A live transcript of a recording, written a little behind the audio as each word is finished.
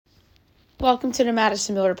Welcome to the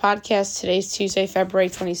Madison Miller Podcast. Today's Tuesday, February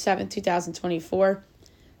 27, 2024.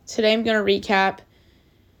 Today I'm going to recap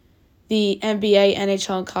the NBA,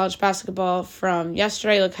 NHL, and college basketball from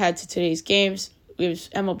yesterday. Look ahead to today's games. We have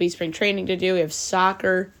MLB spring training to do. We have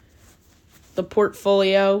soccer, the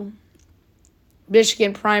portfolio,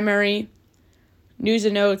 Michigan primary, news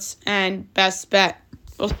and notes, and best bet.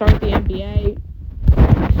 We'll start with the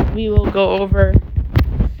NBA. We will go over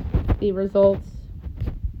the results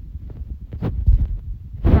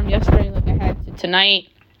from yesterday and look ahead to tonight,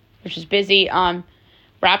 which is busy.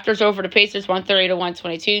 Raptors over the Pacers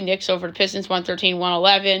 130-122. Knicks over the Pistons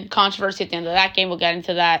 113-111. Controversy at the end of that game. We'll get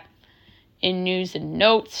into that in news and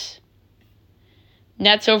notes.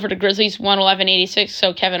 Nets over the Grizzlies 111-86.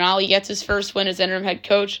 So Kevin Ollie gets his first win as interim head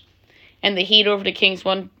coach. And the Heat over the Kings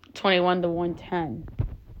 121-110.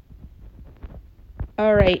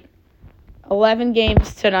 All right. 11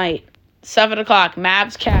 games tonight. 7 o'clock.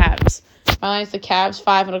 Mavs Cavs. My line's the Cavs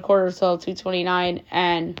 5 1/4 till 229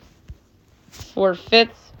 and 4/5.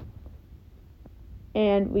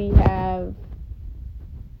 And we have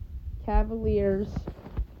Cavaliers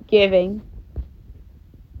giving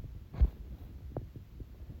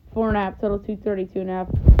 4.5 total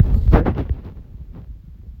 232.5.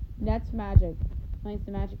 Nets Magic. Line's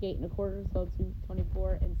the Magic 8 1/4 till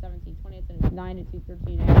 224 and 17/20. And it's 9 and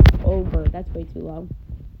 213.5 over. That's way too low.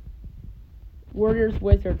 Warriors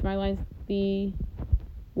Wizards. My line's the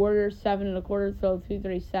Warriors 7 1/4 till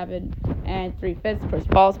 237 and 3/5. Chris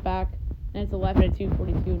Paul's back, and it's 11 and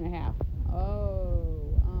 242.5.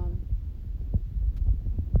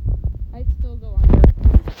 I'd still go under.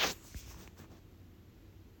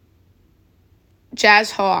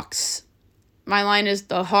 Jazz Hawks. My line is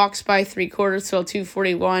the Hawks by 3/4 till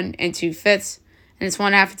 241 and 2/5, and it's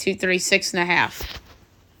 1.5 and 236.5.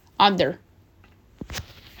 Under.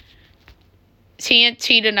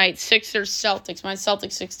 TNT tonight, Sixers, Celtics. Mine's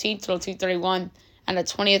Celtics 16 till 231, and the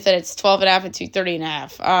 20th, and it's 12.5 and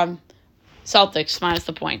 230.5. Celtics minus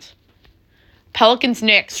the points. Pelicans,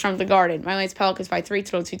 Knicks from the Garden. My line's Pelicans by 3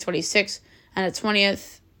 till 226, and the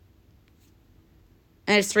 20th,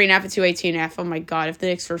 and it's 3.5 and 218.5. Oh my God, if the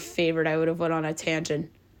Knicks were favored, I would have went on a tangent.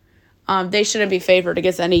 They shouldn't be favored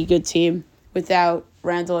against any good team without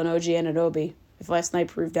Randall and OG Anunoby. If last night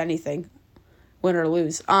proved anything, win or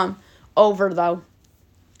lose. Over, though,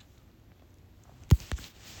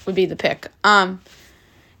 would be the pick. 8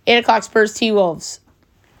 o'clock Spurs T-Wolves.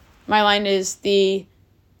 My line is the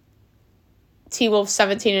T-Wolves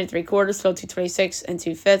 17 3/4 till 226 and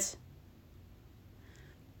 2/5.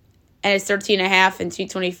 And it's 13.5 and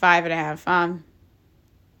 225.5. I'm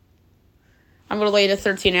going to lay the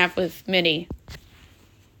 13.5 with Mini.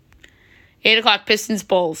 8 o'clock Pistons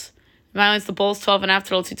Bulls. My line's the Bulls 12.5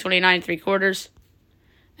 till 229 3/4.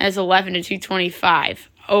 As 11 to 225.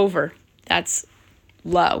 Over. That's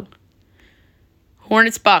low.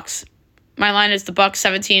 Hornets Bucks. My line is the Bucks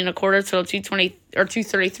 17 1/4 till 220 or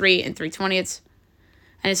 233 and 3/20.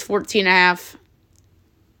 And it's 14.5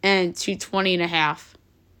 and 220.5.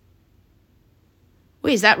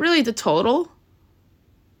 Wait, is that really the total?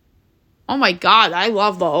 Oh my God, I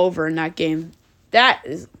love the over in that game. That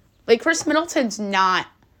is like Chris Middleton's not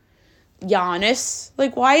Giannis.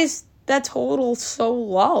 Like, why is that total so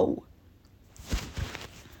low?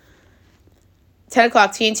 10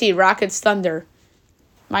 o'clock TNT, Rockets Thunder.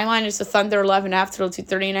 My line is the Thunder 11.5 till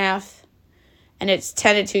 230.5. And it's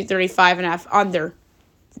 10 and 235.5 under.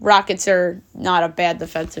 Rockets are not a bad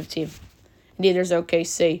defensive team. Neither is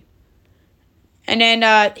OKC. And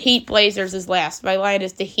then Heat Blazers is last. My line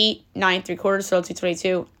is the Heat 9 3/4 till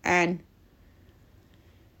 222 and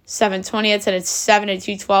 7/20. And it's 7 and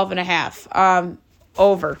 212.5.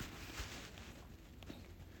 Over.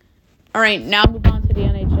 All right, now move on to the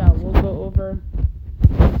NHL. We'll go over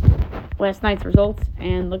last night's results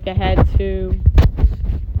and look ahead to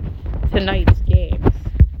tonight's games.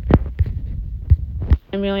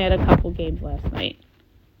 And we only had a couple games last night.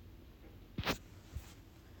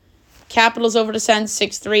 Capitals over the Sens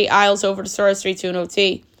 6-3. Isles over the Stars 3-2 in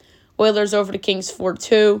OT. Oilers over the Kings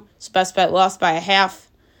 4-2. So best bet lost by a half.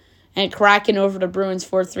 And Kraken over the Bruins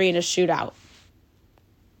 4-3 in a shootout.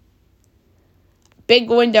 Big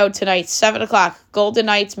window tonight, 7 o'clock. Golden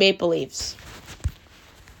Knights, Maple Leafs.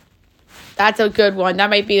 That's a good one. That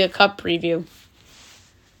might be a cup preview.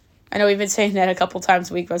 I know we've been saying that a couple times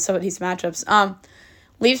a week about some of these matchups.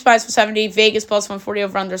 Leafs minus 170. Vegas plus 140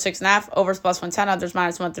 over under 6.5. Overs plus 110. Unders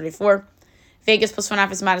minus 134. Vegas plus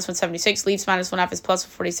 1.5 is minus 176. Leafs minus 1.5 is plus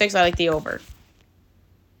 146. I like the over.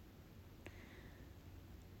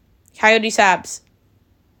 Coyotes Habs.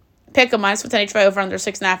 Pick a minus 110 each way over under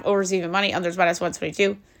 6.5. Overs even money. Unders minus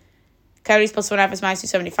 122. Coyotes plus 1.5 is minus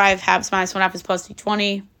 275. Habs minus 1.5 is plus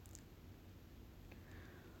 220.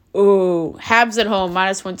 Ooh, Habs at home,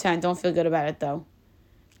 minus 110. Don't feel good about it, though.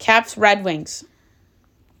 Caps, Red Wings.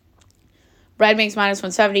 Red Wings minus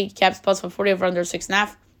 170. Caps plus 140 over under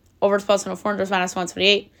 6.5. Overs plus 104, unders minus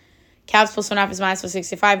 128. Caps plus 1.5 is minus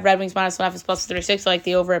 165. Red Wings minus 1.5 is plus 36. I like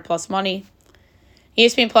the over at plus money.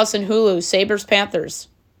 ESPN Plus and Hulu. Sabres, Panthers.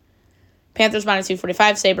 Panthers minus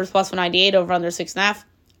 245. Sabres plus 198 over under 6.5.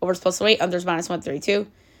 Overs plus 108. Unders minus 132.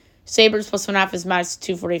 Sabres plus 1.5 is minus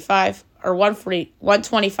 245. Or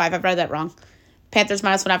 125. I've read that wrong. Panthers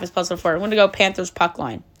minus 1.5 is plus 104. I'm going to go Panthers puck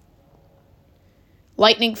line.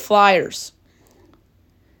 Lightning, Flyers.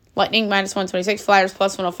 Lightning minus 126. Flyers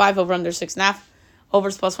plus 105 over under 6.5.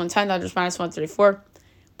 Overs plus 110. Unders minus 134.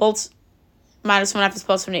 Bolts minus 1.5 is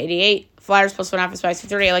plus 188. Flyers plus 1.5 is minus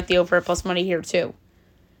 230. I like the over at plus money here too.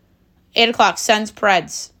 8 o'clock. Sens,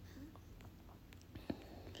 Preds.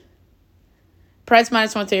 Preds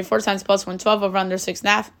minus 134. Sens plus 112 over under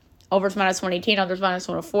 6.5. Overs minus 118. Unders minus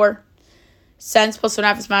 104. Sens plus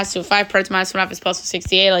 1.5 is minus 205. Preds minus 1.5 is plus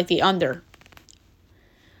 168. I like the under.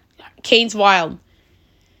 Canes, Wild.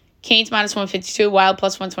 Canes minus 152, Wild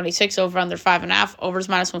plus 126, over under 5.5. Overs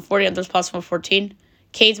minus 140, unders plus 114.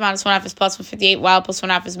 Canes minus 1.5 is plus 158, Wild plus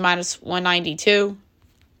 1.5 is minus 192.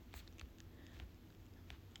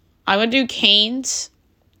 I'm going to do Canes.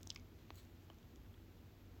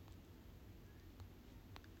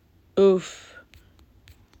 Oof.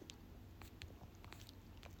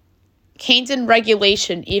 Canes in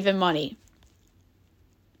regulation, even money.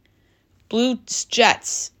 Blues,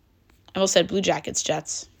 Jets. I almost said Blue Jackets,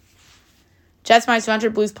 Jets. Jets minus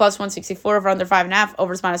 200, Blues plus 164, over under 5.5,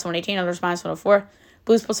 overs minus 118, unders minus 104.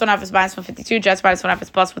 Blues plus 1.5 is minus 152, Jets minus 1.5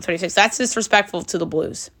 is plus 126. That's disrespectful to the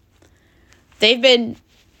Blues. They've been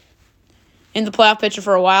in the playoff picture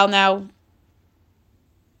for a while now.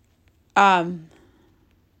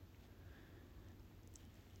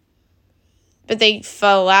 But they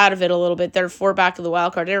fell out of it a little bit. They're 4 back of the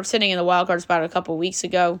wild card. They were sitting in the wild card spot a couple weeks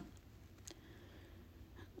ago.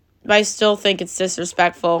 But I still think it's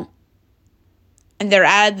disrespectful. And they're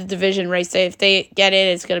out of the division race. If they get in,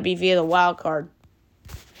 it's going to be via the wild card.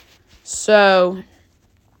 So,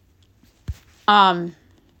 I'm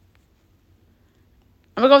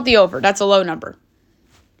going to go with the over. That's a low number.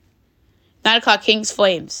 9 o'clock, Kings,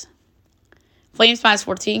 Flames. Flames minus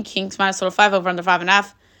 14, Kings minus 105, over under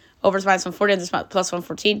 5.5. Overs minus 140, unders plus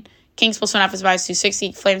 114. Kings plus 1.5 is minus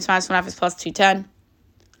 260. Flames minus 1.5 is plus 210.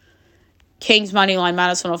 Kings money line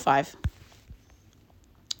minus 105.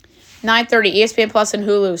 9:30, ESPN Plus and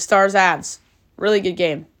Hulu. Stars, Avs. Really good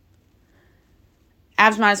game.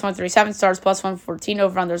 Avs minus 137. Stars plus 114.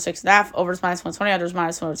 Over under 6.5. Overs minus 120. Unders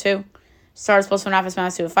minus 102. Stars plus 1.5 is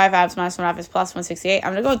minus 205. Avs minus 1.5 is plus 168.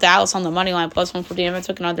 I'm going to go with Dallas on the money line plus 114. I haven't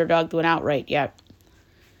took an underdog to an outright yet.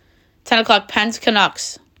 10 o'clock, Pens,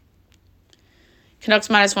 Canucks. Canucks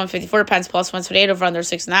minus 154. Pens plus 128. Over under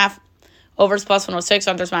 6.5. Overs plus 106.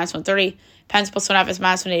 Unders minus 130. Pens plus 1.5 is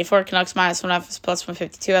minus 184. Canucks minus 1.5 is plus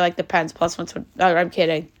 152. I like the Pens plus 120. I'm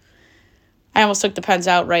kidding. I almost took the Pens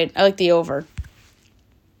outright. I like the over.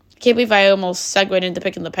 Can't believe I almost segued into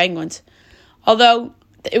picking the Penguins. Although,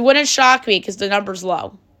 it wouldn't shock me because the number's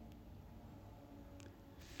low.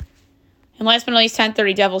 And last but not least,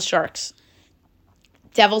 10:30, Devils, Sharks.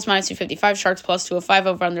 Devils minus 255. Sharks plus 205.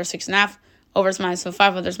 Over under 6.5. Overs minus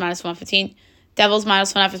 105. Unders minus 115. Devils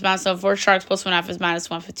minus 1.5 is minus 104. Sharks plus 1.5 is minus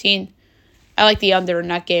 115. I like the under in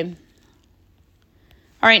that game.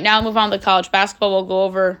 All right, now move on to college basketball. We'll go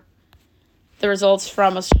over the results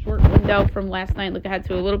from a short window from last night. Look ahead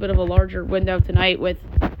to a little bit of a larger window tonight with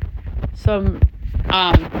some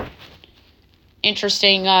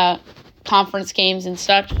interesting conference games and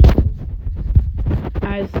such.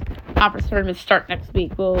 As conference tournaments start next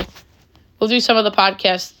week, we'll do some of the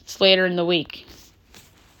podcasts later in the week.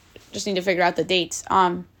 Just need to figure out the dates.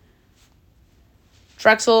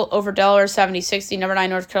 Drexel over Delaware, 70-60. Number 9,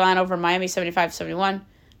 North Carolina over Miami, 75-71.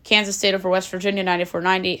 Kansas State over West Virginia,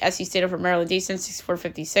 94-90. SC State over Maryland Eastern,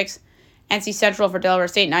 64-56. NC Central over Delaware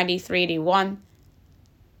State, 93-81.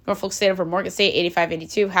 Norfolk State over Morgan State,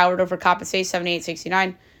 85-82. Howard over Coppin State,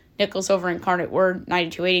 78-69. Nichols over Incarnate Word,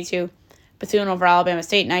 92-82. Bethune over Alabama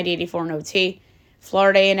State, 90-84 in OT.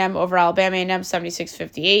 Florida A&M over Alabama A&M,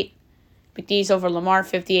 76-58. McNeese over Lamar,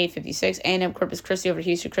 58-56. A&M Corpus Christi over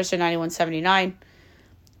Houston Christian, 91-79.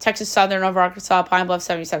 Texas Southern over Arkansas Pine Bluff,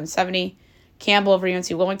 77-70. Campbell over UNC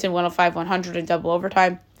Wilmington, 105-100 in double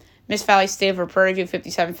overtime. Miss Valley State over Prairie View,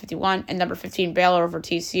 57-51. And number 15, Baylor over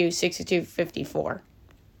TCU, 62-54.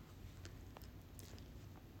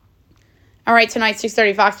 All right, tonight,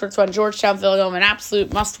 6:30, Fox Sports 1, Georgetown, Villanova, an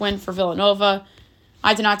absolute must-win for Villanova.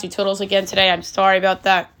 I did not do totals again today. I'm sorry about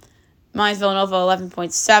that. Mine's Villanova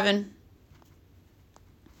 11.7.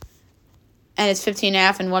 And it's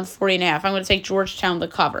 15.5 and 140.5. I'm going to take Georgetown to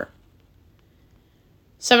cover.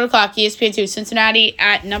 7 o'clock, ESPN2, Cincinnati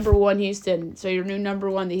at number 1, Houston. So your new number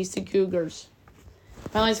 1, the Houston Cougars.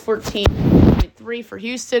 My line's 14.3 for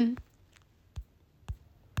Houston.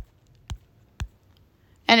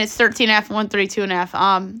 And it's 13.5 and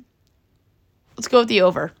 132.5. Let's go with the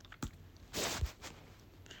over.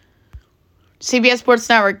 CBS Sports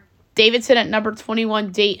Network, Davidson at number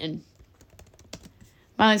 21, Dayton.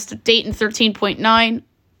 My line's Dayton 13.9. And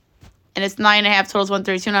it's 9.5, totals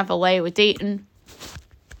 132.5. I'll lay it with Dayton.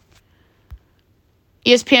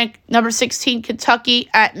 ESPN number 16, Kentucky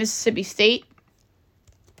at Mississippi State.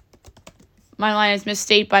 My line is Miss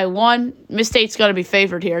State by 1. Miss State's going to be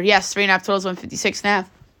favored here. Yes, 3.5, totals 156.5.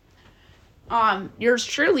 Yours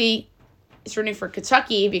truly is rooting for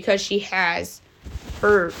Kentucky because she has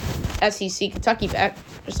her SEC Kentucky bet,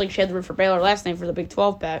 just like she had to root for Baylor last night for the Big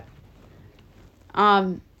 12 bet.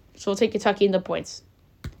 So we'll take Kentucky in the points.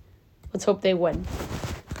 Let's hope they win.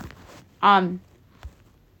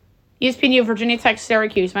 ESPNU, Virginia Tech,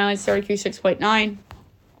 Syracuse. My line is Syracuse 6.9.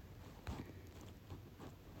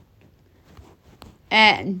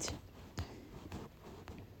 And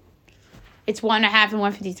it's 1.5 and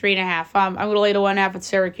 153.5. I'm going to lay to 1.5 with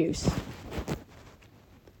Syracuse.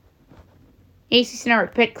 ACC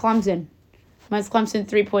Network, Pitt, Clemson. Mine's Clemson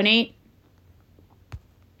 3.8.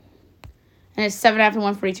 And it's 7.5 and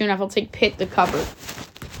 142.5. I'll take Pitt to cover.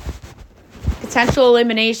 Potential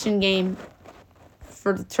elimination game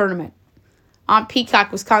for the tournament. On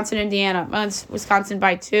Peacock, Wisconsin, Indiana. Mine's Wisconsin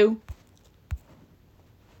by 2.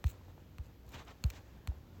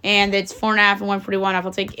 And it's 4.5 and 141.5.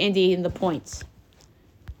 I'll take Indy in the points.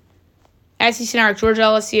 SEC Network, Georgia,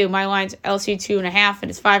 LSU. My line's LSU 2.5, and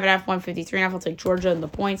it's 5.5, 153.5. I'll take Georgia in the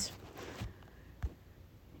points.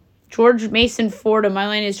 George Mason, Fordham. My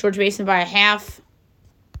line is George Mason by 0.5.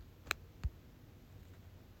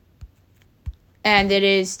 And it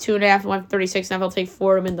is 2.5, 136.5. I'll take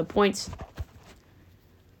Fordham in the points.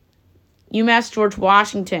 UMass, George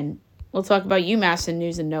Washington. We'll talk about UMass in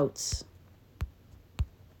news and notes.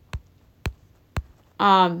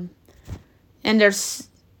 And they're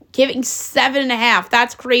giving 7.5.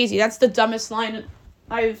 That's crazy. That's the dumbest line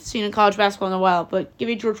I've seen in college basketball in a while. But give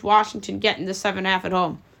me George Washington getting the 7.5 at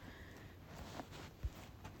home.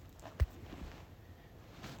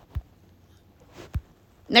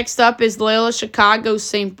 Next up is Loyola Chicago,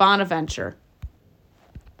 St. Bonaventure.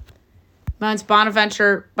 Mine's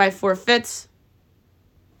Bonaventure by 4/5.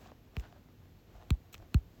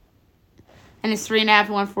 And it's 3.5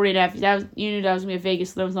 and 140.5. You knew that was going to be a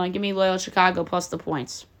Vegas Living line. Give me Loyola Chicago plus the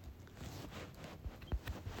points.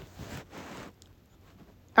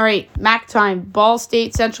 All right, MAC time. Ball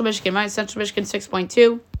State, Central Michigan. Mine's Central Michigan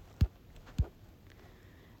 6.2.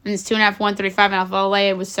 And it's 2.5, 135.5. I'll lay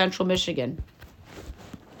it with Central Michigan.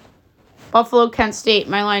 Buffalo, Kent State.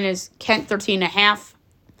 My line is Kent 13.5.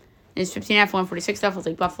 And it's 15.5, 146.5. I'll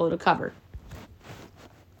take Buffalo to cover.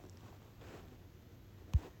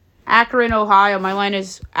 Akron, Ohio. My line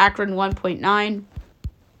is Akron 1.9.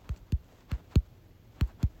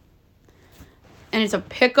 And it's a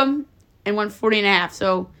pick'em and 140.5.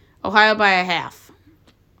 So Ohio by 0.5.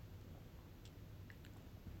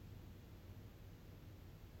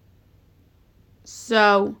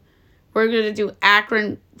 So we're going to do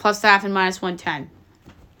Akron plus 0.5 and minus 110.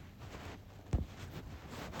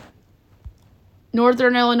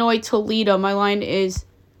 Northern Illinois, Toledo. My line is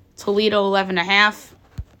Toledo 11.5.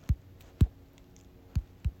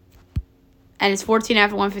 And it's 14.5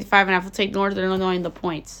 and 155.5. I'll take Northern Illinois in the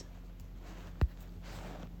points.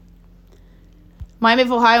 Miami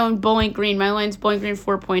of Ohio and Bowling Green. My line's Bowling Green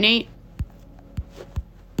 4.8.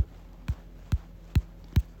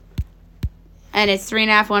 And it's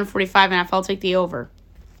 3.5, 145.5. I'll take the over.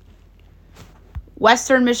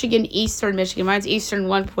 Western Michigan, Eastern Michigan. Mine's Eastern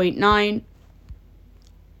 1.9.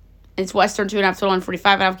 It's Western 2.5, total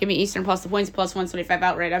 145.5. Give me Eastern plus the points plus 175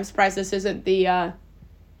 outright. I'm surprised this isn't the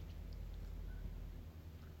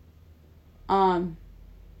I'm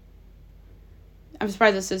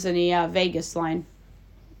surprised this isn't a Vegas line.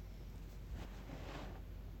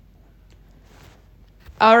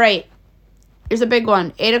 All right. Here's a big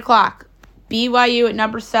one. 8 o'clock. BYU at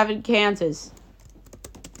number 7, Kansas.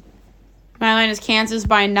 My line is Kansas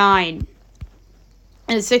by 9.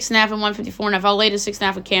 And it's 6.5 and 154.5. I'll lay to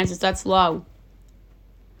 6.5 with Kansas. That's low.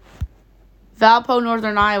 Valpo,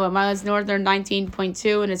 Northern Iowa. My line is Northern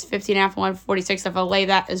 19.2. And it's 15.5 and 146. I'll lay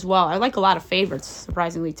that as well. I like a lot of favorites,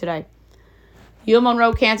 surprisingly, today. UL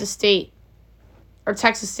Monroe, Kansas State. or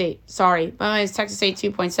Texas State. Sorry. My line is Texas State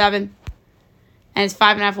 2.7. And it's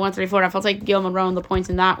 5.5, 134. I'll take Gil Monroe and the points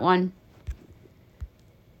in that one.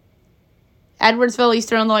 Edwardsville,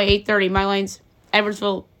 Eastern Illinois, 8:30. My line's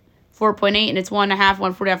Edwardsville 4.8, and it's 1.5,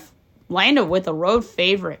 140. Lando with a road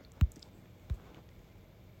favorite.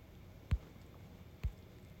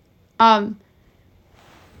 9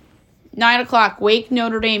 o'clock, Wake,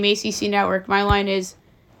 Notre Dame, ACC Network. My line is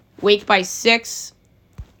Wake by 6.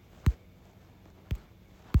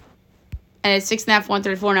 And it's 6.5,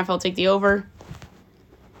 134.5. I'll take the over.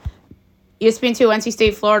 ESPN 2, NC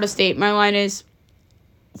State, Florida State. My line is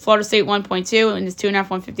Florida State 1.2, and it's 2.5,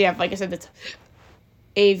 150. Like I said, that's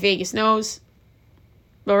a Vegas nose.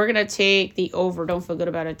 But we're going to take the over. Don't feel good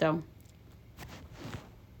about it, though.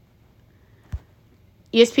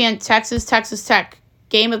 ESPN Texas, Texas Tech.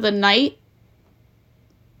 Game of the night.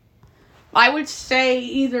 I would say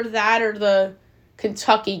either that or the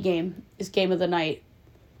Kentucky game is game of the night.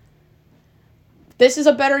 This is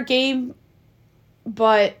a better game,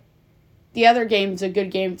 but the other game's a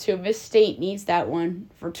good game, too. Miss State needs that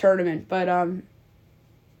one for tournament. But I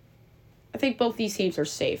think both these teams are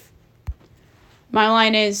safe. My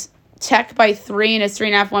line is Tech by 3, and it's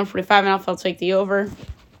 3.5, 145.5. I'll take the over.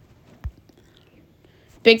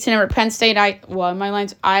 Big Ten over Penn State. My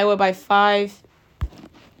line's Iowa by 5.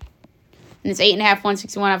 And it's 8.5,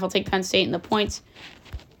 161.5. I'll take Penn State in the points.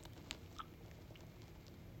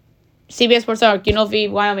 CBS Sports Network,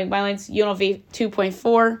 UNLV, Wyoming. My line's UNLV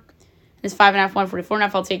 2.4. And it's 5.5,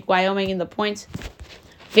 144.5. I'll take Wyoming in the points.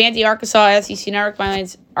 Vandy, Arkansas, SEC Network. My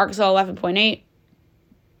line's Arkansas 11.8.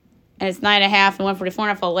 And it's 9.5 and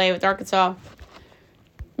 144.5. I'll lay with Arkansas.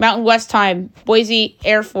 Mountain West time. Boise,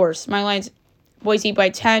 Air Force. My line's Boise by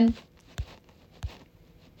 10.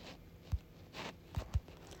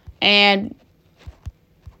 And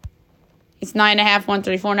it's 9.5,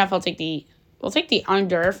 134.5. We'll take the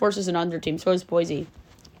under. Air Force is an under team. So is Boise.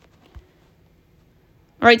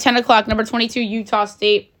 All right, 10 o'clock. Number 22, Utah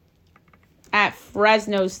State at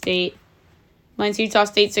Fresno State. Mine's Utah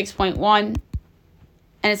State 6.1.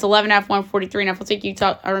 And it's 11.5, 143.5.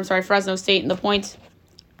 I'll take Fresno State in the points.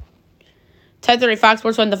 10:30 Fox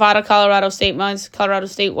Sports 1, Nevada, Colorado State. Mine's Colorado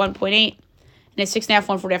State 1.8. And it's 6.5,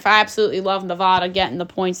 145. I absolutely love Nevada getting the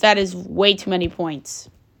points. That is way too many points.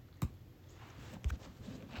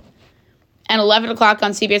 And 11 o'clock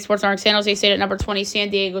on CBS Sports Network, San Jose State at number 20, San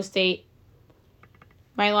Diego State.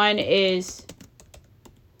 My line is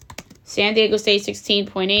San Diego State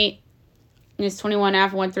 16.8. And it's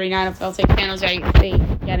 21.5, 139. I'll take San Jose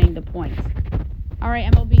State getting the points. All right,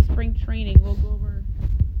 MLB spring training. We'll go over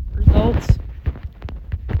results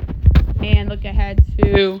and look ahead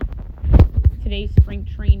to today's spring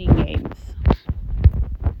training games.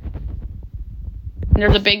 And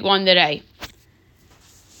there's a big one today.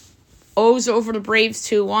 O's over the Braves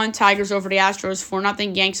 2-1. Tigers over the Astros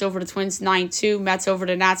 4-0. Yanks over the Twins 9-2. Mets over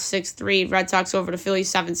the Nats 6-3. Red Sox over the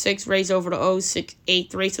Phillies 7-6. Rays over the O's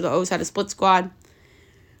 8-3. So the O's had a split squad.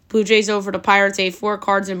 Blue Jays over the Pirates 8-4.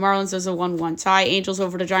 Cards and Marlins as a 1-1 tie. Angels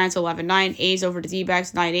over the Giants 11-9. A's over the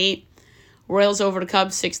D-backs 9-8. Royals over the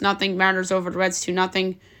Cubs 6-0. Mariners over the Reds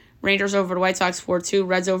 2-0. Rangers over the White Sox 4-2.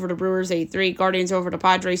 Reds over the Brewers 8-3. Guardians over the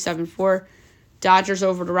Padres 7-4. Dodgers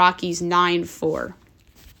over the Rockies 9-4.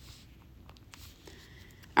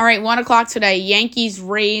 All right, 1 o'clock today. Yankees,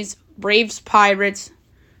 Rays, Braves, Pirates,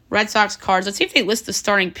 Red Sox, Cards. Let's see if they list the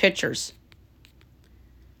starting pitchers.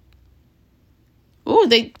 Ooh,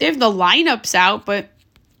 they have the lineups out, but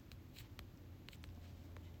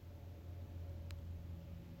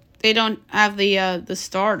they don't have the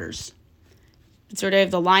starters. So they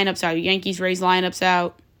have the lineups out. Yankees, Rays lineups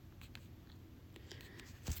out.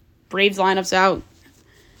 Braves lineups out.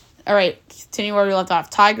 All right, continue where we left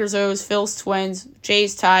off. Tigers, O's, Phils, Twins,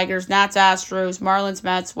 Jays, Tigers, Nats, Astros, Marlins,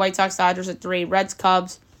 Mets, White Sox, Dodgers at 3, Reds,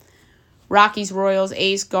 Cubs, Rockies, Royals,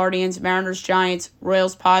 A's, Guardians, Mariners, Giants,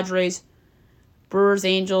 Royals, Padres, Brewers,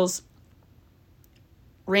 Angels,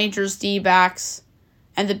 Rangers, D-backs.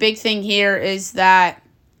 And the big thing here is that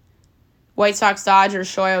White Sox, Dodgers,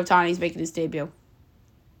 Shohei Ohtani's making his debut.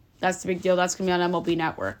 That's the big deal. That's going to be on MLB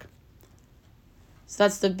Network. So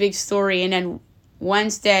that's the big story. And then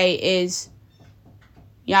Wednesday is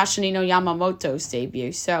Yoshino Yamamoto's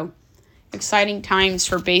debut. So, exciting times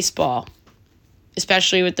for baseball,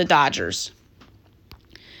 especially with the Dodgers.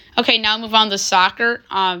 Okay, now move on to soccer.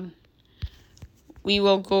 We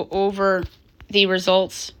will go over the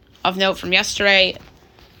results of note from yesterday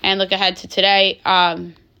and look ahead to today.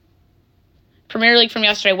 Premier League from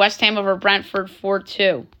yesterday, West Ham over Brentford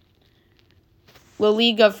 4-2. La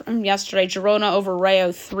Liga from yesterday, Girona over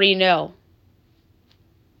Rayo 3-0.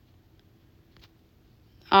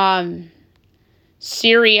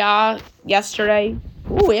 Serie A yesterday.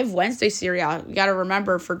 Ooh, we have Wednesday Serie A. We got to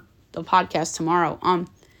remember for the podcast tomorrow.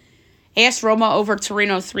 AS Roma over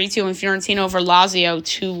Torino 3-2 and Fiorentina over Lazio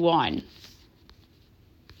 2-1.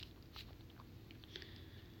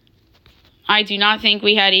 I do not think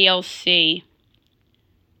we had ELC.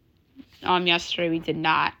 Yesterday we did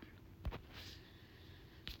not.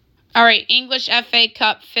 All right, English FA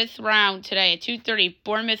Cup 5th round today at 2:30.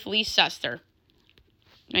 Bournemouth Leicester.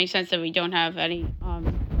 Makes sense that we don't have any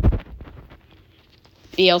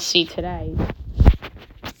ELC today.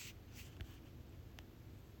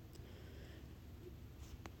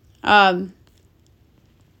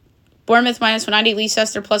 Bournemouth minus 190,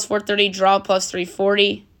 Leicester plus 430, draw plus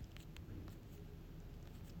 340.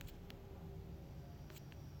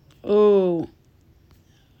 Ooh.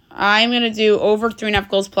 I'm going to do over 3.5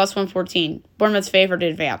 goals plus 114. Bournemouth's favored to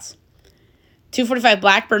advance. 245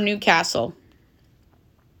 Blackburn Newcastle.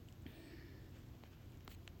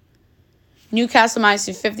 Newcastle minus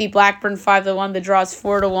 250, Blackburn 5-1. The draw is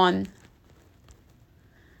 4-1.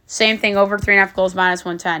 Same thing, over 3.5 goals minus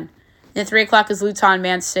 110. Then 3 o'clock is Luton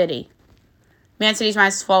Man City. Man City's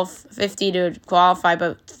minus 1250 to qualify,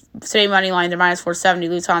 but today money line they're minus 470.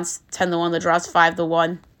 Luton's 10-1. The draw is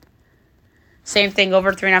 5-1. Same thing,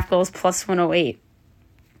 over 3.5 goals plus 108.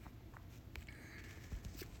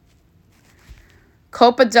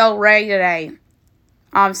 Copa del Rey today.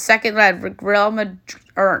 Second leg, Real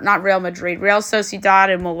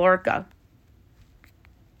Sociedad and Mallorca.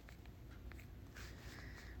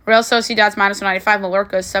 Real Sociedad's minus 195.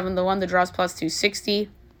 Mallorca is 7-1. The draw's plus 260.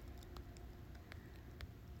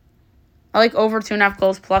 I like over 2.5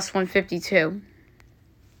 goals plus 152.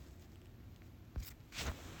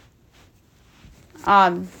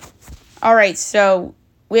 All right, so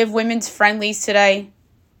we have women's friendlies today.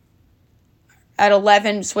 At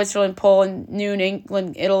 11, Switzerland, Poland, noon,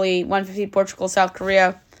 England, Italy, 1:50, Portugal, South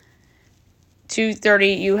Korea.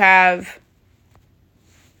 2:30, you have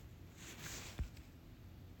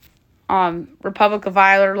Republic of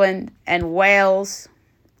Ireland and Wales.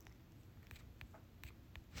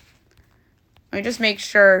 Let me just make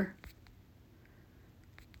sure.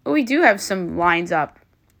 Oh, we do have some lines up.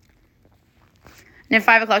 And at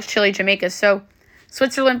 5 o'clock, Chile, Jamaica. So,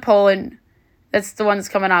 Switzerland, Poland, that's the one that's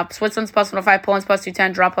coming up. Switzerland's plus 105, Poland's plus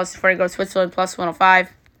 210, draw plus 240, go Switzerland plus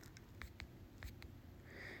 105.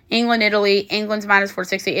 England, Italy, England's minus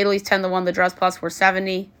 460, Italy's 10-1, the draw's plus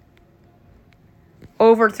 470.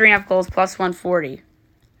 Over 3.5 goals plus 140.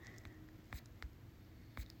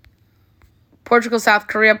 Portugal, South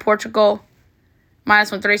Korea, Portugal, minus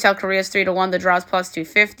 130, South Korea's 3-1, the draw's plus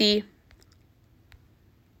 250.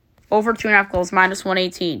 Over 2.5 goals, minus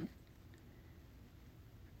 118.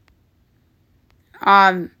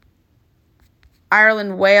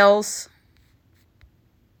 Ireland, Wales.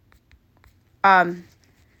 Ireland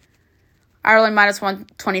minus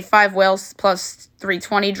 125, Wales plus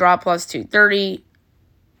 320, draw plus 230.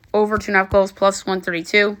 Over 2.5 goals plus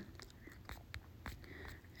 132.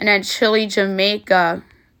 And then Chile, Jamaica.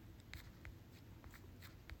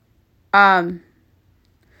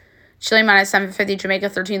 Chile minus 750, Jamaica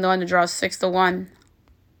 13-1, the draw is 6-1.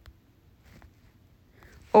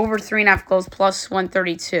 Over 3.5 goals plus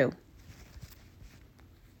 132.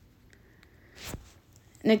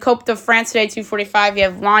 And then Coupe de France today, 2:45. You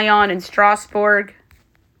have Lyon and Strasbourg.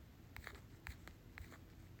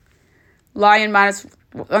 Lyon minus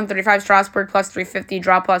 135, Strasbourg plus 350,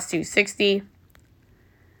 draw plus 260.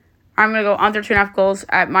 I'm going to go under 2.5 goals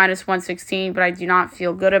at minus 116, but I do not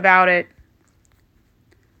feel good about it.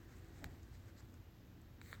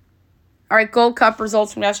 All right, Gold Cup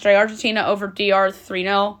results from yesterday. Argentina over DR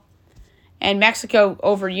 3-0. And Mexico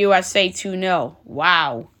over USA 2-0.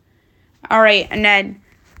 Wow. All right, and then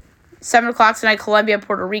 7 o'clock tonight, Colombia,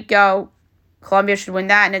 Puerto Rico. Colombia should win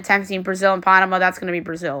that. And at 10:15, Brazil and Panama. That's going to be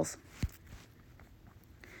Brazil's.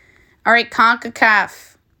 All right,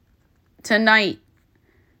 CONCACAF tonight.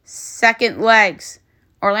 Second legs.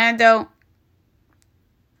 Orlando,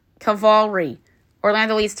 Cavalry.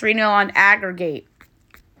 Orlando leads 3-0 on aggregate.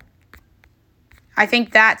 I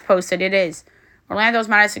think that's posted. It is. Orlando's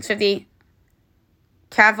minus 650.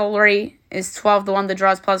 Cavalry is 12-1. The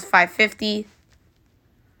draws plus 550.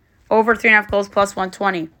 Over 3.5 goals plus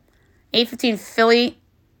 120. 8:15 Philly.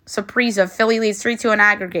 Saprissa. Philly leads 3-2 on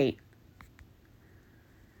aggregate.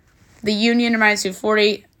 The Union minus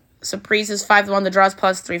 240. Saprissa's 5-1. The draws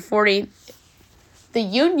plus 340. The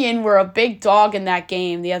Union were a big dog in that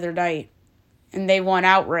game the other night. And they won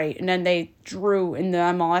outright. And then they drew in the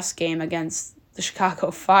MLS game against the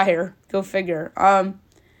Chicago Fire. Go figure. I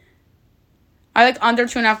like under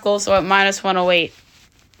 2.5 goals, so at minus 108.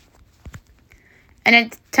 And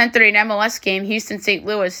then 10:30 an MLS game, Houston, St.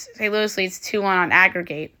 Louis. St. Louis leads 2-1 on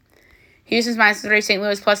aggregate. Houston's -3, St.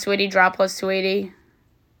 Louis +280, draw +280.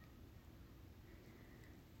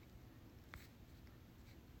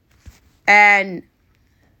 And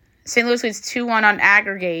St. Louis leads 2-1 on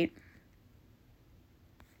aggregate.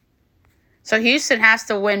 So Houston has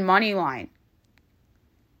to win money line.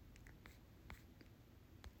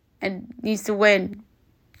 And needs to win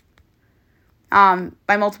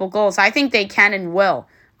by multiple goals. I think they can and will.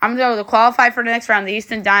 I'm going to qualify for the next round. The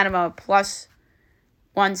Houston Dynamo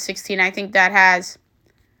 +116. I think that has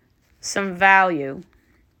some value.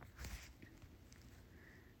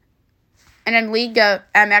 And then Liga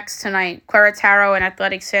MX tonight, Querétaro and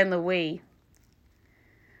Athletic San Luis.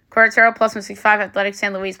 Querétaro +165, Athletic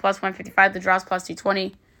San Luis +155. The draw's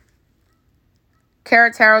 +220.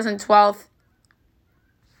 Querétaro's in 12th.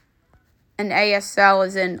 And ASL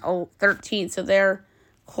is in 13th, so they're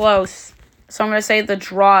close. So I'm going to say the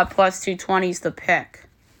draw +220 is the pick.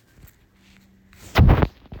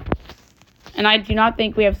 And I do not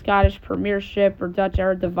think we have Scottish Premiership or Dutch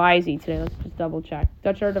Eredivisie today. Let's just double check.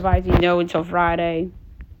 Dutch Eredivisie, no until Friday.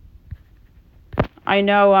 I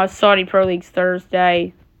know Saudi Pro League's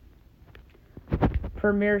Thursday.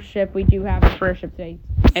 Premiership, we do have a Premiership today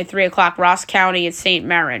at 3 o'clock. Ross County at St.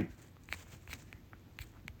 Mirren.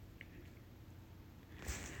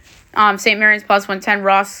 St. Mary's +110.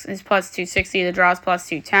 Ross is +260. The draw is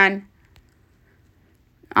 +210.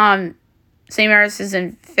 St. Mary's is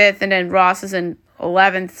in 5th, and then Ross is in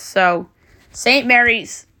 11th. So St.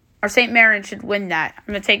 Mirren should win that. I'm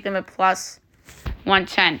going to take them at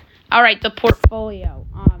 +110. All right, the portfolio.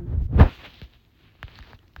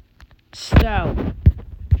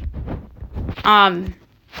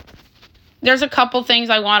 There's a couple things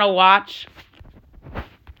I want to watch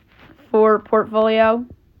for portfolio.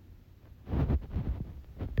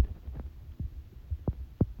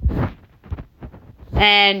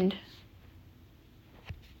 And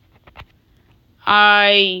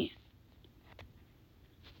I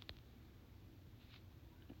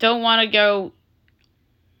don't want to go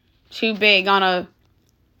too big on a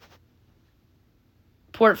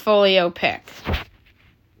portfolio pick.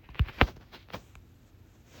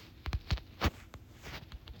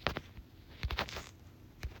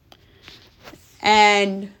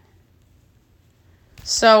 And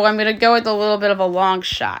so I'm going to go with a little bit of a long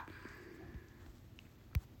shot.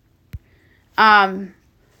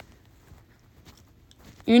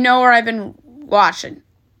 You know where I've been watching.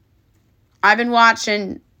 I've been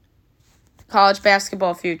watching college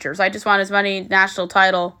basketball futures. I just want as many national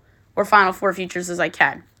title or Final Four futures as I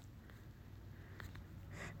can.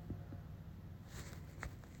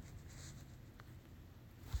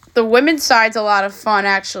 The women's side's a lot of fun,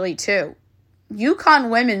 actually, too. UConn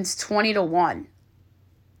women's 20-1.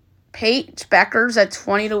 Paige Beckers at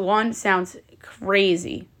 20-1 sounds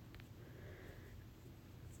crazy.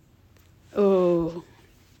 Ooh.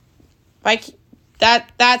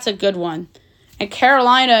 That's a good one. And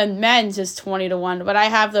Carolina men's is 20-1, but I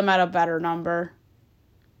have them at a better number.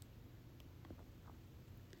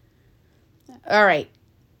 All right.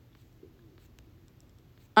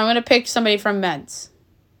 I'm going to pick somebody from men's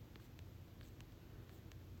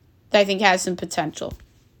that I think has some potential.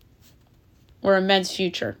 Or a men's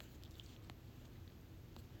future.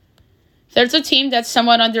 There's a team that's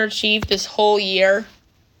somewhat underachieved this whole year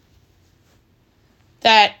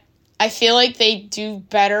that I feel like they do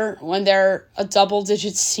better when they're a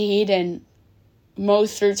double-digit seed and mow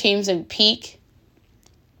through teams and peak.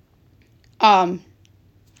 They're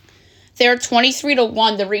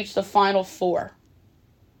 23-1 to reach the Final Four.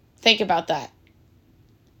 Think about that.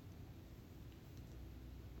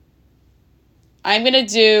 I'm going to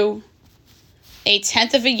do a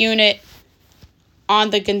 1/10 of a unit on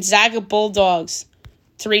the Gonzaga Bulldogs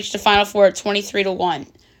to reach the Final Four at 23-1.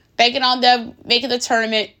 Banking on them making the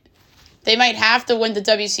tournament. They might have to win the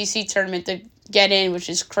WCC tournament to get in, which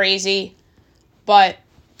is crazy. But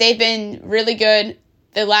they've been really good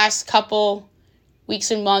the last couple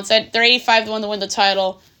weeks and months. They're 85-1 to win the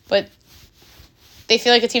title, but they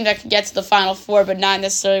feel like a team that can get to the Final Four, but not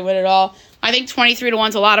necessarily win it all. I think 23-1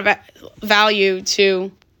 is a lot of value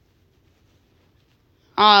to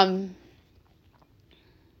I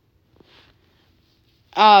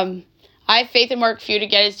have faith in Mark Few to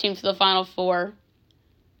get his team to the Final Four.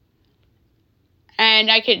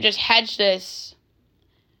 And I could just hedge this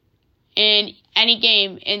in any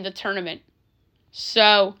game in the tournament.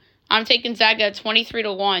 So I'm taking Zaga at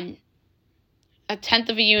 23-1, a 1/10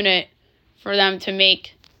 of a unit for them to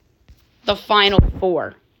make the Final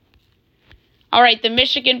Four. All right, the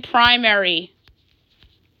Michigan primary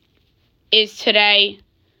is today.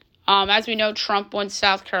 As we know, Trump won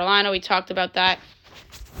South Carolina. We talked about that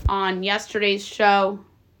on yesterday's show.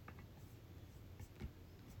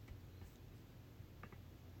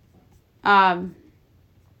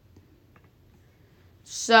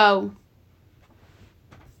 So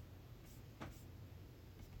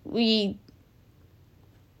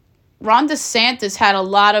Ron DeSantis had a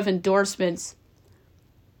lot of endorsements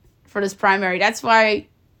for this primary. That's why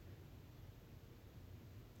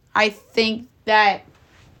I think that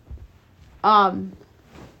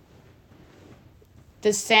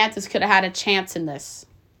DeSantis could have had a chance in this.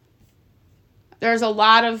 There's a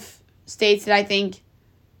lot of states that I think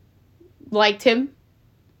liked him.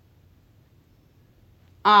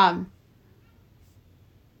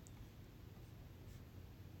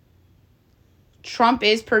 Trump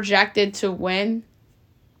is projected to win,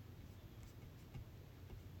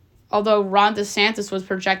 although Ron DeSantis was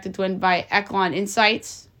projected to win by Echelon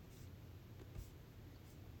Insights.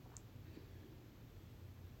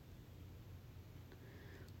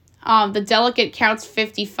 The delegate count's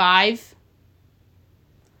 55.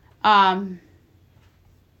 I'm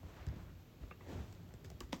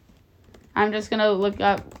just going to look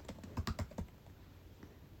up.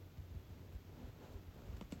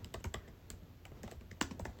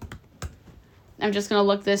 I'm just going to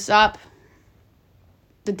look this up.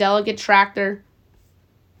 The delegate tractor.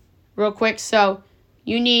 Real quick. So,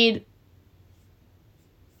 you need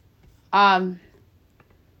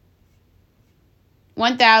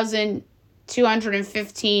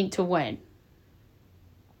 1,215 to win.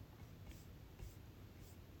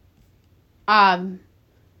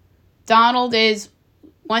 Donald is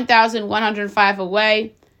 1,105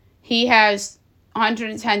 away. He has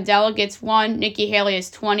 110 delegates, won. Nikki Haley has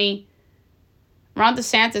 20. Ron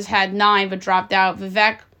DeSantis had 9 but dropped out.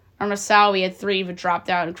 Vivek Ramaswamy had 3 but dropped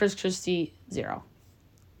out. And Chris Christie, 0.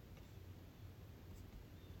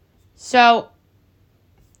 So,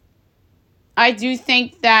 I do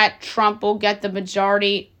think that Trump will get the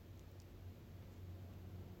majority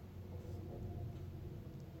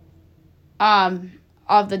of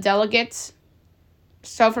the delegates.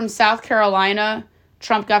 So from South Carolina,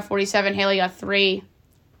 Trump got 47, Haley got 3.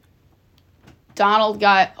 Donald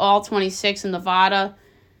got all 26 in Nevada.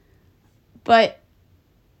 But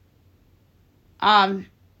I'm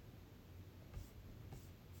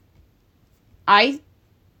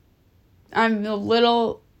a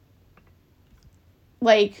little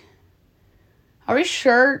are we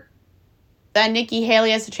sure that Nikki Haley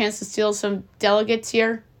has a chance to steal some delegates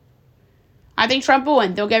here? I think Trump will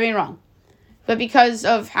win, don't get me wrong. But because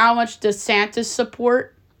of how much DeSantis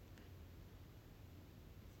support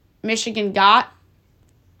Michigan got,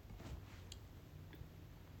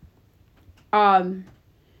 that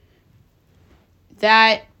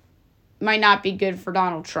might not be good for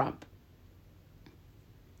Donald Trump.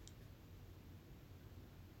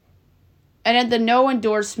 And then the no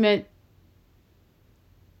endorsement,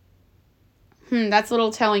 that's a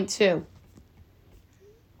little telling too.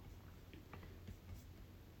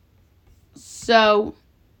 So,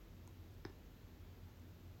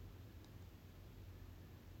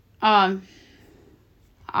 I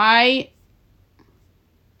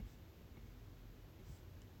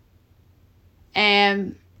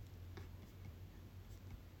am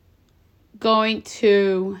going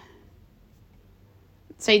to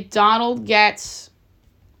say Donald gets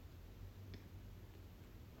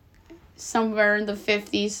somewhere in the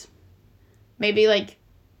 50s. Maybe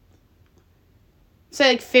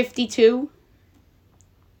say 52.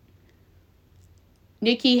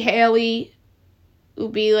 Nikki Haley will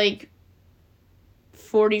be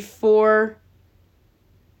 44.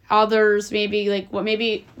 Others maybe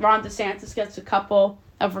maybe Ron DeSantis gets a couple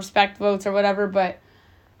of respect votes or whatever, but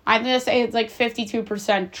I'm gonna say it's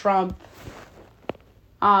 52% Trump.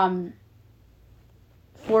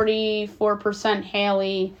 44%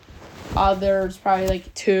 Haley. Others probably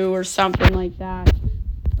 2 or something like that.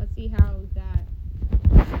 Let's see how that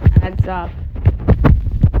adds up.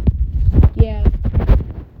 Yeah.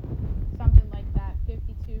 Something like that.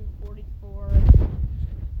 52, 44.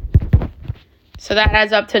 So that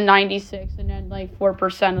adds up to 96, and then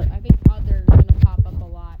 4%. I think others are gonna pop up a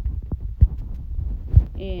lot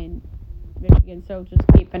in Michigan. So just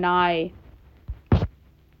keep an eye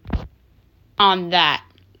on that.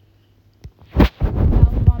 Now let's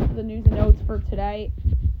move on to the news and notes for today.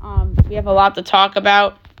 We have a lot to talk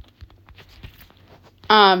about.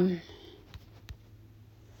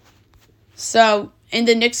 So in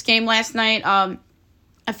the Knicks game last night,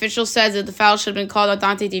 official says that the foul should have been called on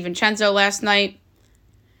Dante DiVincenzo last night.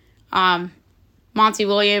 Monty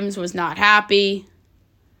Williams was not happy.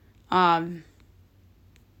 And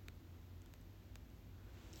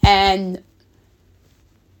And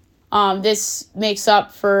this makes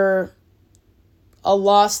up for a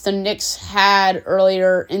loss the Knicks had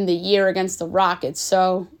earlier in the year against the Rockets.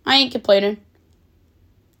 So I ain't complaining.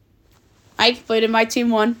 My team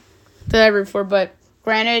won that I root for, but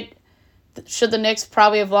granted, should the Knicks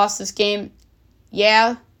probably have lost this game?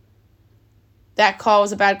 Yeah, that call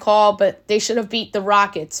was a bad call, but they should have beat the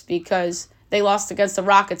Rockets because they lost against the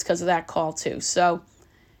Rockets because of that call too. So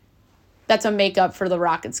that's a make-up for the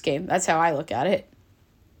Rockets game. That's how I look at it.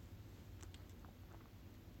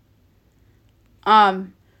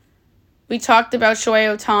 We talked about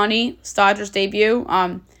Shohei Ohtani, Dodgers debut.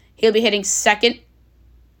 He'll be hitting second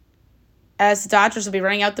as the Dodgers will be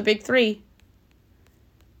running out the big three.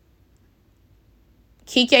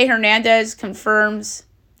 Kike Hernandez confirms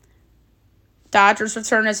Dodgers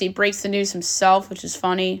return as he breaks the news himself, which is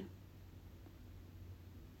funny.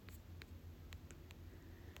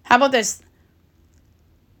 How about this?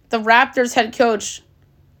 The Raptors head coach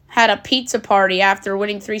had a pizza party after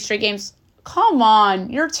winning 3 straight games. Come on,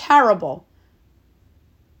 you're terrible.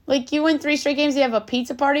 Like, you win 3 straight games, you have a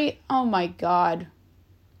pizza party? Oh my God.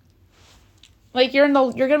 Like, you're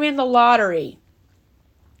gonna be in the lottery.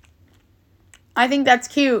 I think that's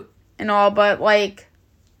cute and all, but like,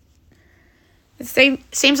 it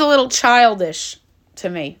seems a little childish to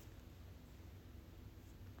me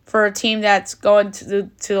for a team that's going to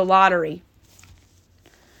the lottery.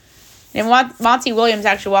 And Monty Williams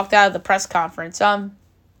actually walked out of the press conference. And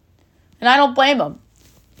I don't blame him.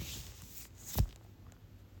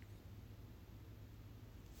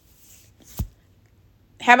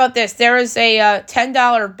 How about this? There is a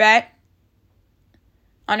 $10 bet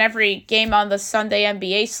on every game on the Sunday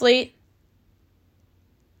NBA slate.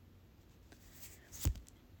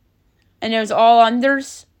 And it was all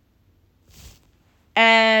unders.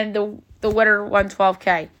 And the winner won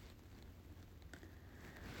 $12K.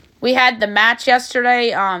 We had the match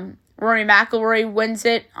yesterday. Rory McIlroy wins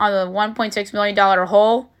it on the $1.6 million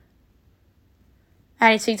hole.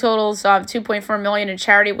 And he totals $2.4 million in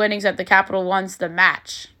charity winnings at the Capital One's the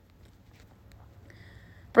match.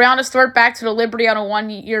 Breanna Stewart back to the Liberty on a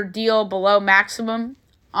 1-year deal below maximum.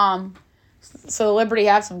 So the Liberty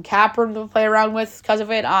have some cap room to play around with because of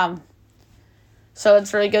it. So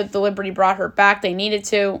it's really good the Liberty brought her back. They needed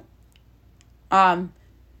to. And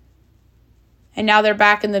now they're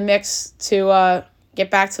back in the mix to get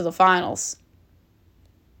back to the finals.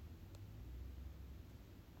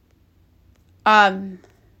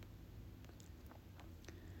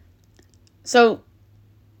 So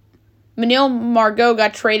Manil Margot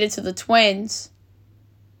got traded to the Twins.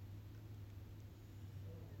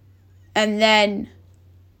 And then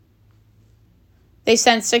they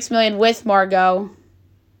sent $6 million with Margot,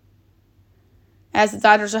 as the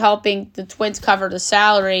Dodgers are helping the Twins cover the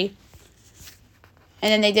salary.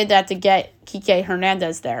 And then they did that to get Kike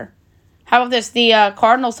Hernandez there. How about this? The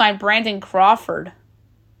Cardinals signed Brandon Crawford.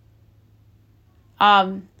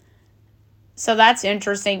 So that's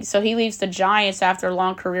interesting. So he leaves the Giants after a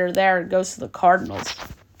long career there and goes to the Cardinals.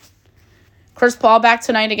 Chris Paul back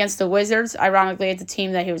tonight against the Wizards. Ironically, at the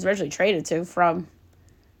team that he was originally traded to from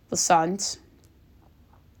the Suns.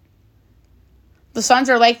 The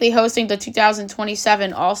Suns are likely hosting the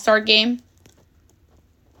 2027 All-Star Game,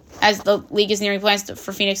 as the league is nearing plans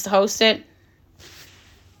for Phoenix to host it.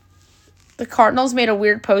 The Cardinals made a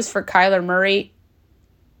weird post for Kyler Murray,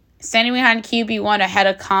 standing behind QB1 ahead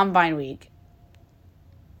of Combine Week.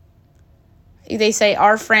 They say,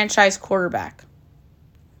 our franchise quarterback.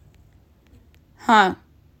 Huh.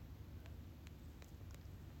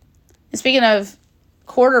 And speaking of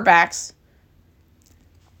quarterbacks,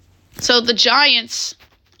 so the Giants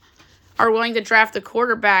are willing to draft a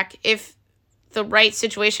quarterback if the right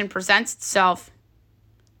situation presents itself.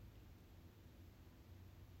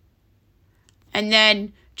 And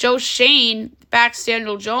then Joe Shane backs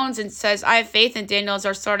Daniel Jones and says, I have faith in Daniel as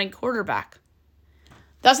our starting quarterback.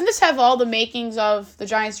 Doesn't this have all the makings of the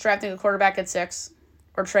Giants drafting a quarterback at 6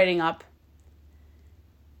 or trading up?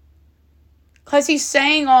 Because he's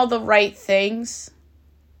saying all the right things.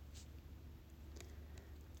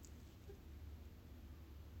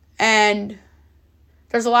 And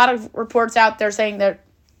there's a lot of reports out there saying that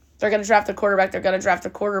they're going to draft a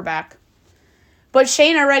quarterback. But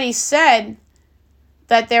Shane already said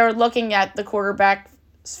that they were looking at the quarterback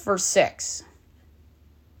for 6.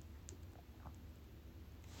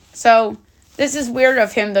 So this is weird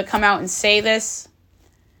of him to come out and say this.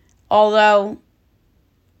 Although,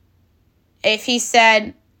 if he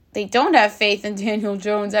said they don't have faith in Daniel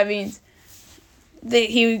Jones, that means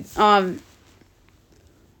that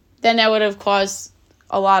then that would have caused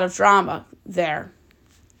a lot of drama there.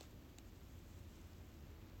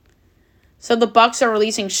 So the Bucks are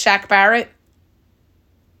releasing Shaq Barrett,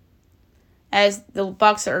 as the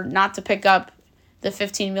Bucks are not to pick up the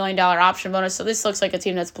 $15 million option bonus. So this looks like a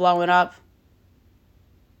team that's blowing up.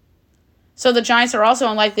 So the Giants are also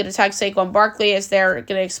unlikely to tag Saquon Barkley, as they're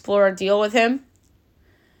going to explore a deal with him.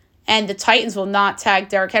 And the Titans will not tag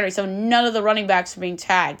Derrick Henry. So none of the running backs are being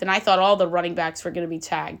tagged. And I thought all the running backs were going to be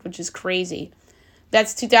tagged, which is crazy.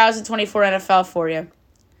 That's 2024 NFL for you.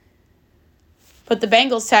 But the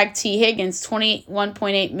Bengals tagged T. Higgins,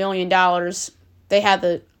 $21.8 million. They had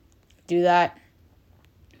to do that.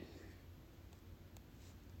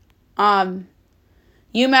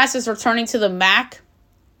 UMass is returning to the MAC,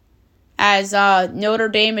 as Notre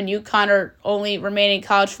Dame and UConn are only remaining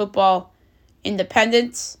college football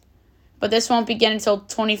independents. But this won't begin until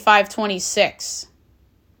 25-26.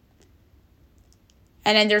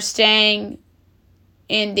 And then they're staying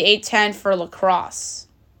in the A-10 for lacrosse.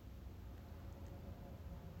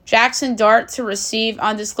 Jackson Dart to receive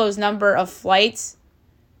undisclosed number of flights,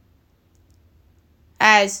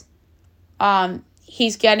 as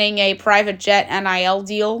he's getting a private jet NIL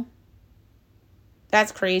deal.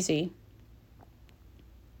 That's crazy.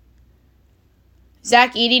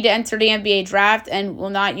 Zach Edey to enter the NBA draft and will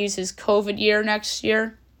not use his COVID year next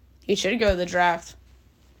year. He should go to the draft.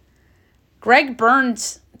 Greg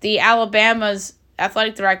Burns, the Alabama's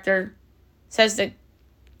athletic director, says that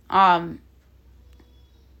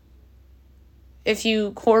if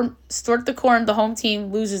you start the corn, the home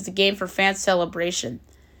team loses the game for fan celebration.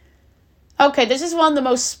 Okay, this is one of the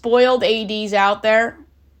most spoiled ADs out there,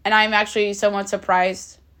 and I'm actually somewhat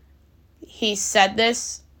surprised he said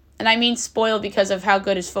this. And I mean spoiled because of how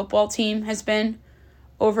good his football team has been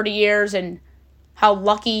over the years and how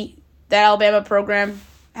lucky that Alabama program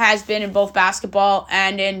has been in both basketball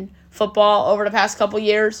and in football over the past couple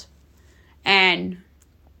years. And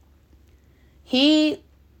he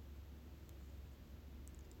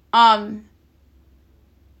watch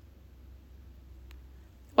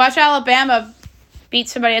Alabama beat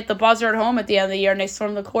somebody at the buzzer at home at the end of the year and they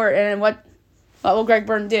storm the court. And what will Greg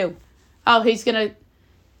Byrne do? Oh, he's going to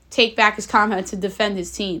take back his comment to defend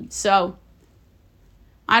his team. So,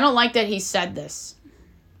 I don't like that he said this.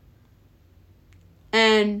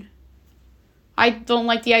 And I don't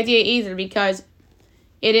like the idea either, because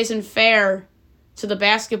it isn't fair to the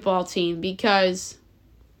basketball team because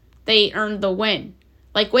they earned the win.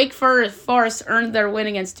 Like Wake Forest earned their win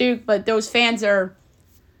against Duke, but those fans are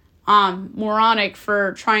moronic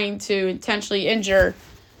for trying to intentionally injure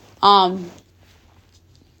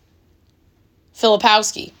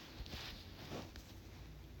Filipowski.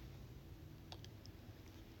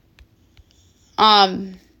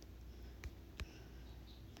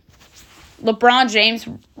 LeBron James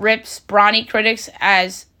rips Bronny critics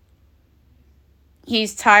as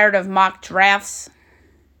he's tired of mock drafts.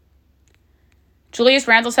 Julius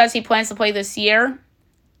Randle says he plans to play this year.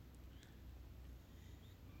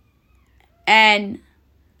 And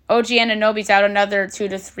OG Anunoby's out another 2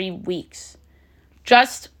 to 3 weeks.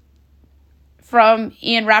 Just from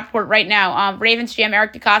Ian Rappaport right now, Ravens GM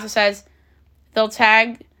Eric DeCosta says they'll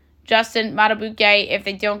tag Justin Matabuke if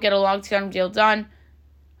they don't get a long-term deal done.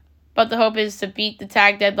 But the hope is to beat the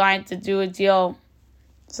tag deadline to do a deal.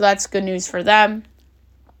 So that's good news for them.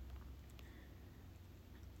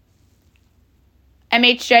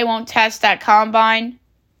 MHJ won't test at Combine.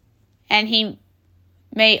 And he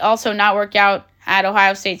may also not work out at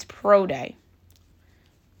Ohio State's Pro Day.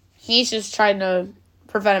 He's just trying to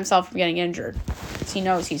prevent himself from getting injured, because he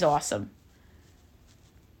knows he's awesome.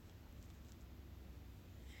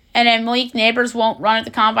 And then Malik Neighbors won't run at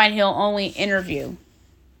the Combine. He'll only interview.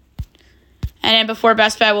 And then before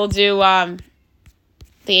Best Bet, we'll do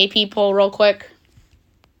the AP poll real quick.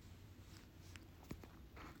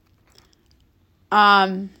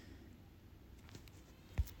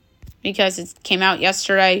 Because it came out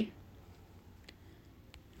yesterday.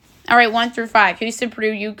 All right, 1 through 5. Houston,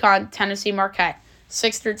 Purdue, UConn, Tennessee, Marquette.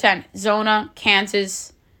 6 through 10. Zona,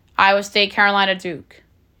 Kansas, Iowa State, Carolina, Duke.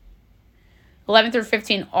 11 through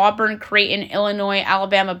 15. Auburn, Creighton, Illinois,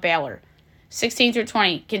 Alabama, Baylor. 16 through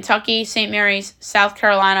 20. Kentucky, St. Mary's, South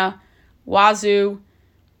Carolina, Wazoo,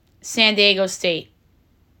 San Diego State.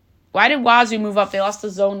 Why did Wazoo move up? They lost to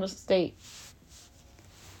Zona State.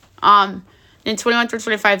 Then 21 through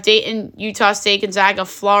 25, Dayton, Utah State, Gonzaga,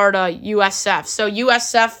 Florida, USF. So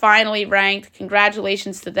USF finally ranked.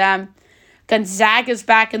 Congratulations to them. Gonzaga's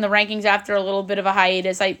back in the rankings after a little bit of a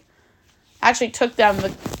hiatus. I actually took them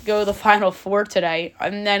to go to the Final Four today.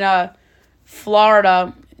 And then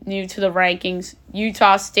Florida, new to the rankings.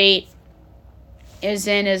 Utah State is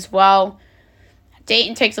in as well.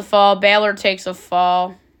 Dayton takes a fall. Baylor takes a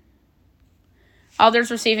fall.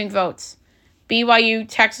 Others receiving votes. BYU,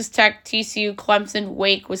 Texas Tech, TCU, Clemson,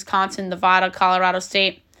 Wake, Wisconsin, Nevada, Colorado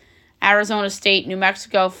State, Arizona State, New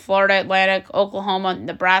Mexico, Florida Atlantic, Oklahoma,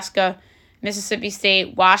 Nebraska, Mississippi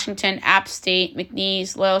State, Washington, App State,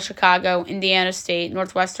 McNeese, Loyola Chicago, Indiana State,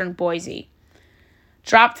 Northwestern, Boise.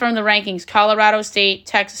 Dropped from the rankings, Colorado State,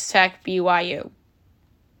 Texas Tech, BYU.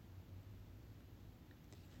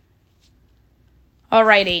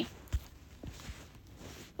 Alrighty.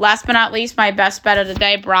 Last but not least, my best bet of the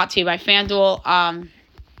day brought to you by FanDuel.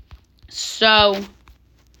 So,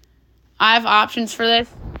 I have options for this.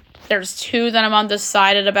 There's two that I'm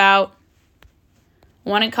undecided about.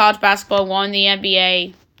 One in college basketball, one in the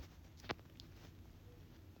NBA.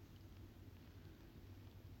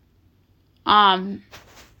 But I'm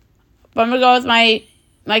going to go with my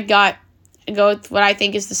gut and go with what I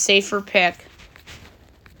think is the safer pick.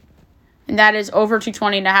 And that is over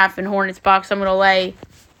 220.5 in Hornets Bucks. I'm going to lay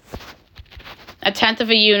a tenth of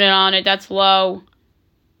a unit on it. That's low.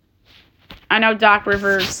 I know Doc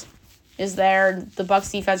Rivers is there. The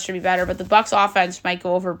Bucks defense should be better, but the Bucks offense might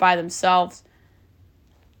go over by themselves.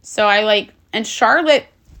 So and Charlotte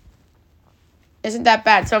isn't that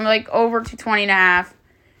bad. So I'm over 220.5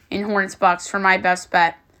 in Hornets Bucks for my best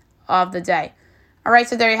bet of the day. All right,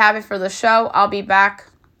 so there you have it for the show. I'll be back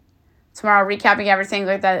tomorrow recapping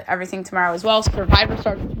everything tomorrow as well. Survivor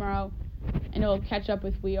starts tomorrow, and we'll catch up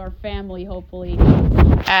with We Are Family hopefully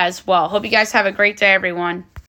as well. Hope you guys have a great day, everyone.